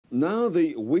Now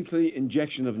the weekly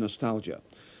injection of nostalgia.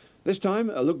 This time,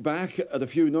 a look back at a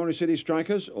few Norwich City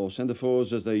Strikers, or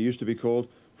centre-forwards as they used to be called,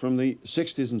 from the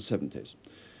 60s and 70s.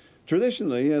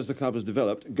 Traditionally, as the club has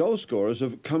developed, goal scorers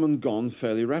have come and gone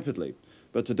fairly rapidly.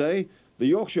 But today, the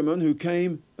Yorkshireman who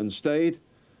came and stayed,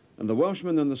 and the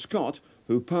Welshman and the Scot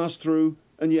who passed through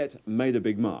and yet made a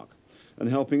big mark. And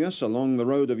helping us along the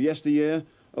road of yesteryear,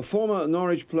 a former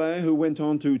Norwich player who went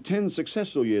on to 10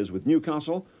 successful years with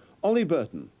Newcastle, Ollie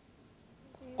Burton.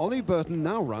 Ollie Burton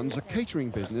now runs a catering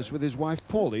business with his wife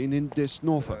Pauline in Diss,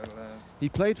 Norfolk. He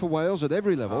played for Wales at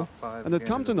every level and had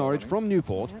come to Norwich from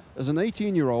Newport as an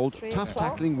 18-year-old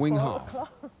tough-tackling wing half.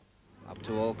 Up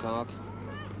to Alcock,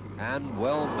 and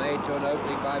well made to an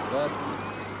opening by Burton.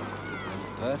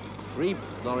 And Burton, 3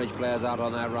 Norwich players out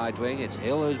on that right wing. It's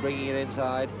Hill who's bringing it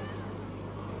inside.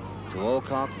 To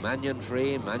Alcock, Mannion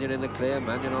free, Mannion in the clear,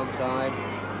 Mannion onside.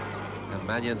 And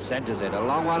Mannion centres it. A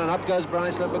long one, and up goes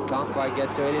Bryceland, but can't quite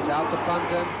get to it. It's out to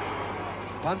Punton.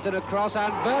 Punton across,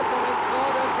 and Burton has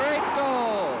scored a great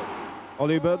goal.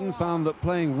 Ollie Burton found that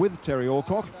playing with Terry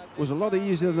Alcock was a lot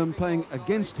easier than playing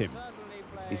against him.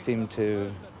 He seemed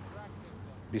to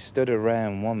be stood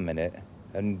around 1 minute,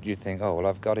 and you think, oh, well,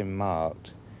 I've got him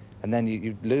marked. And then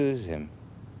you lose him.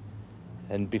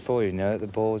 And before you know it, the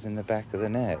ball's in the back of the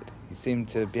net. He seemed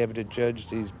to be able to judge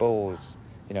these balls,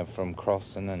 you know, from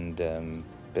Crossan and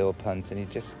Bill Punton. He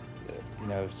just, you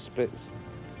know, splits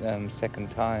second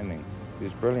timing. He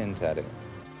was brilliant at it.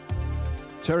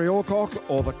 Terry Alcock,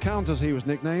 or the Count as he was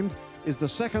nicknamed, is the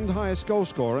second highest goal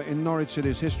scorer in Norwich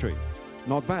City's history.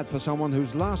 Not bad for someone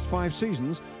whose last 5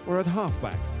 seasons were at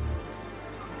half-back.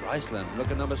 Bryceland,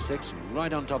 look at number 6,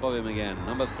 right on top of him again.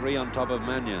 Number 3 on top of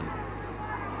Mannion.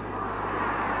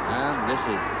 And this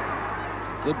is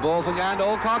a good ball from and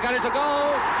Alcock, and it's a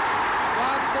goal! 1-0,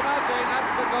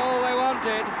 that's the goal they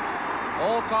wanted.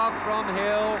 Alcock from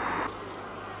Hill.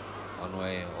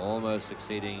 Conway almost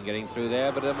succeeding in getting through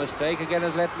there, but a mistake again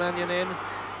has let Mannion in.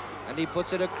 And he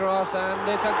puts it across, and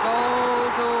it's a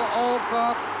goal to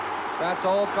Alcock. That's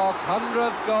Alcock's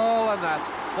 100th goal, and that's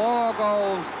 4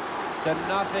 goals to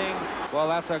nothing. Well,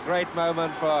 that's a great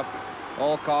moment for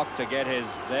Alcock to get his,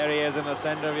 there he is in the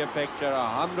centre of your picture,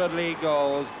 100 league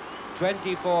goals,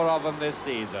 24 of them this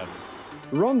season.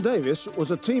 Ron Davies was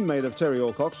a teammate of Terry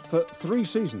Alcock's for 3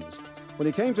 seasons. When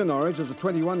he came to Norwich as a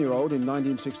 21-year-old in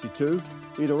 1962,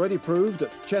 he'd already proved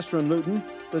at Chester and Luton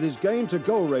that his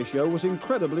game-to-goal ratio was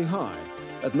incredibly high.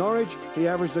 At Norwich, he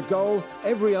averaged a goal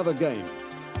every other game.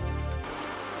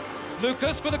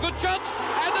 Lucas with a good chance,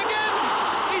 and again,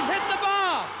 he's hit the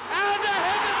bar, and a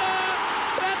header there,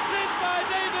 that's it by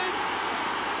Davies.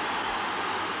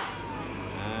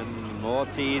 And more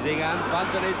teasing, and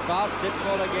Punton is past it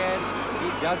for again. He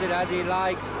does it as he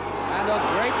likes, and a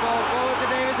great ball forward to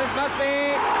Davies, this must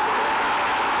be.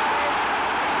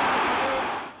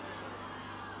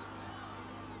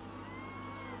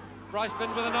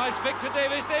 Bryceland with a nice pick to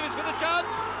Davies, Davies with a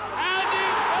chance, and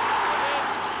he's got it in.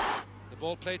 The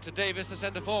ball played to Davies, the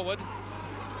centre forward.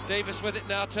 Davies with it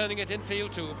now, turning it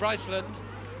infield to Bryceland.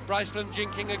 Bryceland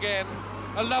jinking again.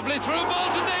 A lovely through ball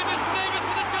to Davies, Davies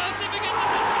with a chance, if he gets it.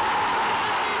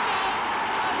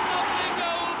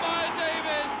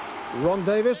 Ron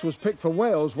Davies was picked for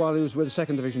Wales while he was with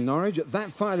 2nd Division Norwich.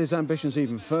 That fired his ambitions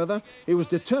even further. He was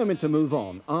determined to move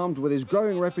on, armed with his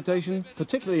growing reputation,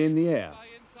 particularly in the air.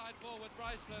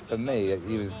 For me,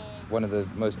 he was one of the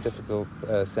most difficult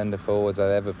centre-forwards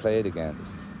I've ever played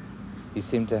against. He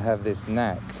seemed to have this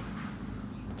knack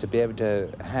to be able to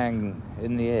hang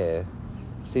in the air,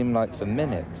 seemed like for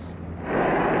minutes.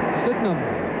 Sydenham.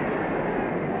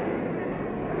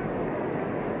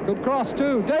 Good cross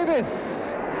too, Davies.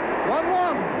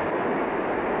 1-1.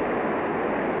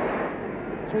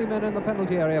 3 men in the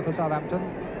penalty area for Southampton.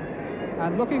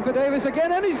 And looking for Davies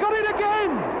again, and he's got it again!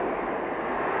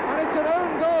 And it's an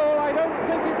own goal. I don't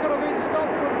think it could have been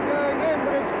stopped from going in,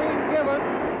 but it's been given.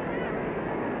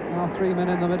 Now 3 men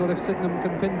in the middle. If Sydenham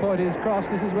can pinpoint his cross,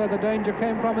 this is where the danger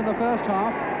came from in the first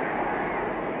half.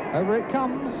 Over it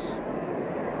comes.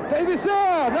 Davies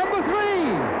there, number 3!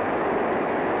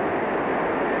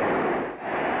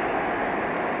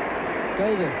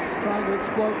 Davies trying to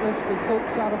exploit this with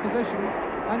Fulks out of position,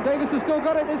 and Davies has still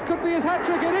got it. This could be his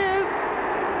hat-trick. It is!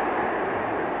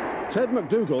 Ted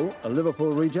McDougall, a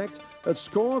Liverpool reject, had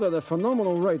scored at a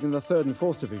phenomenal rate in the 3rd and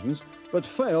 4th divisions, but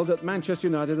failed at Manchester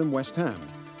United and West Ham.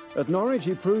 At Norwich,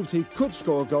 he proved he could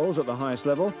score goals at the highest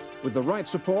level with the right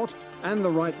support and the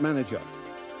right manager.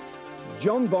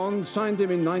 John Bond signed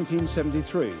him in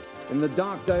 1973, in the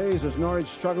dark days as Norwich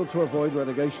struggled to avoid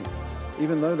relegation.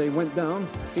 even though they went down,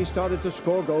 he started to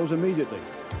score goals immediately.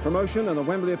 Promotion and a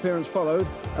Wembley appearance followed,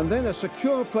 and then a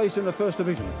secure place in the First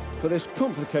Division for this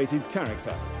complicated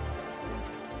character.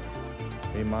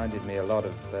 Reminded me a lot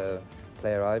of a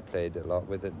player I played a lot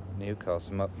with at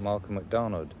Newcastle, Malcolm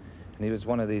McDonald. And he was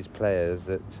one of these players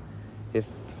that, if,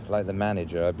 like the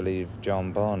manager, I believe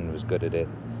John Bond was good at it,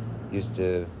 used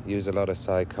to use a lot of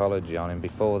psychology on him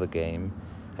before the game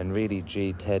and really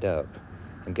G Ted up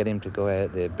and get him to go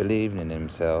out there believing in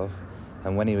himself.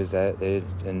 And when he was out there,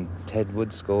 and Ted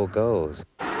would score goals.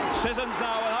 Sissons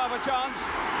now will have a chance.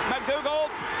 McDougall.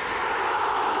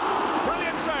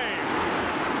 Brilliant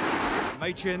save.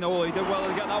 Machin, oh, he did well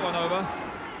to get that one over.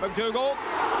 McDougall.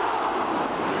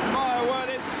 My word,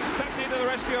 it's Stepney to the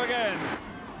rescue again.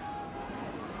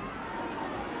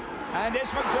 And it's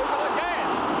McDougall again.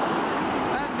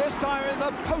 And this time in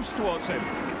the post towards him.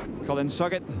 Colin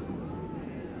Suggett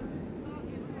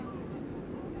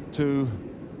to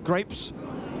Grapes.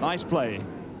 Nice play.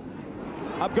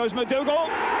 Up goes McDougall.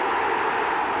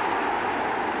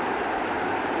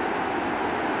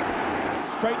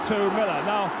 Straight to Miller.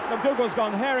 Now, McDougall's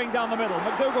gone herring down the middle.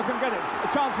 McDougall can get it. A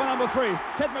chance for number 3,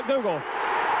 Ted McDougall.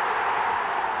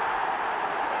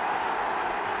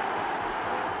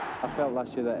 I felt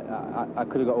last year that I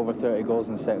could have got over 30 goals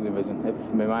in the second division if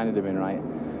my mind had been right.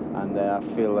 And I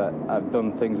feel that I've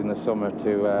done things in the summer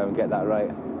to get that right.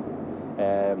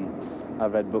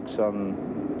 I've read books on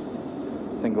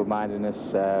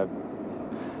single-mindedness,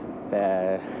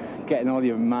 getting all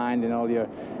your mind and all your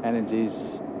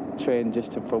energies trained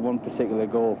just for one particular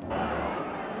goal.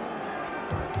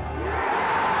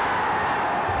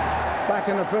 Back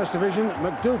in the First Division,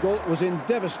 McDougall was in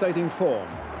devastating form.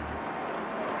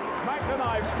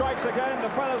 McDougall strikes again. The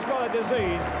fella's got a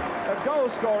disease, a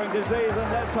goal-scoring disease,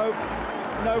 and let's hope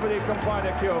nobody can find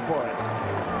a cure for it.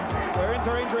 We're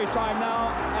into injury time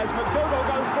now as McDougall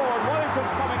goes forward.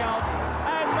 Wellington's coming out,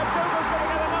 and McDougall's going to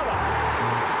get another.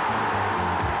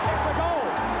 It's a goal.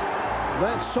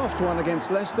 That soft one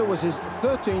against Leicester was his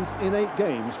 13th in 8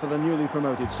 games for the newly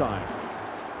promoted side.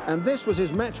 And this was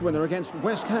his match winner against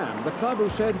West Ham, the club who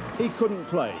said he couldn't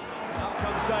play. Out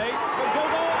comes Day.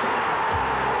 McDougall.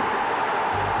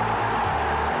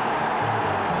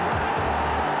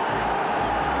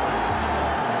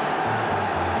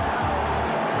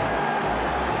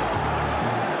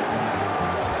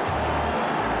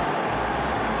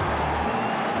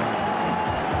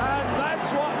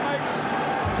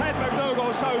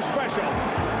 So special.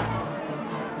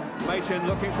 Machin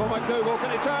looking for McDougall.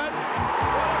 Can he turn?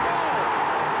 What a goal!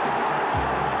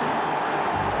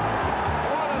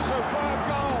 What a superb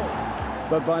goal!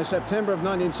 But by September of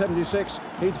 1976,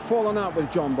 he'd fallen out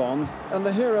with John Bond, and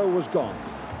the hero was gone.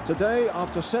 Today,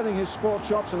 after selling his sports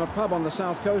shops and a pub on the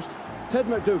south coast, Ted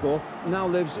McDougall now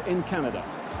lives in Canada.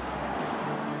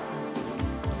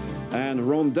 And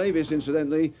Ron Davies,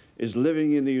 incidentally, is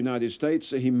living in the United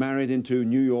States. He married into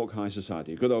New York high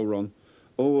society. Good old Ron,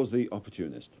 always the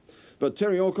opportunist. But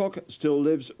Terry Alcock still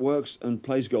lives, works and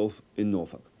plays golf in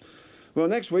Norfolk. Well,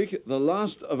 next week, the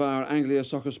last of our Anglia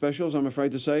soccer specials, I'm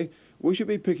afraid to say, we should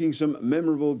be picking some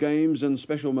memorable games and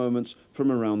special moments from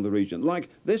around the region, like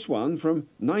this one from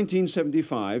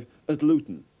 1975 at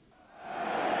Luton.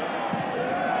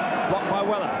 Blocked by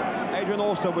Weller. Adrian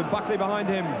Alston with Buckley behind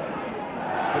him.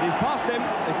 But he's past him,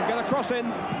 they can get a cross in,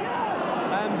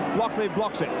 and Blockley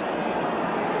blocks it.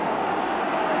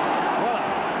 Weller.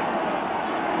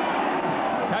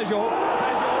 Casual, oh,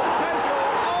 my word,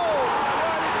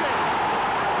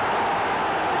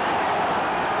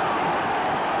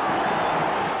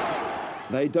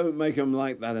 They don't make them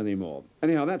like that anymore.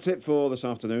 Anyhow, that's it for this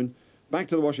afternoon. Back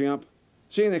to the washing up.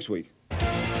 See you next week.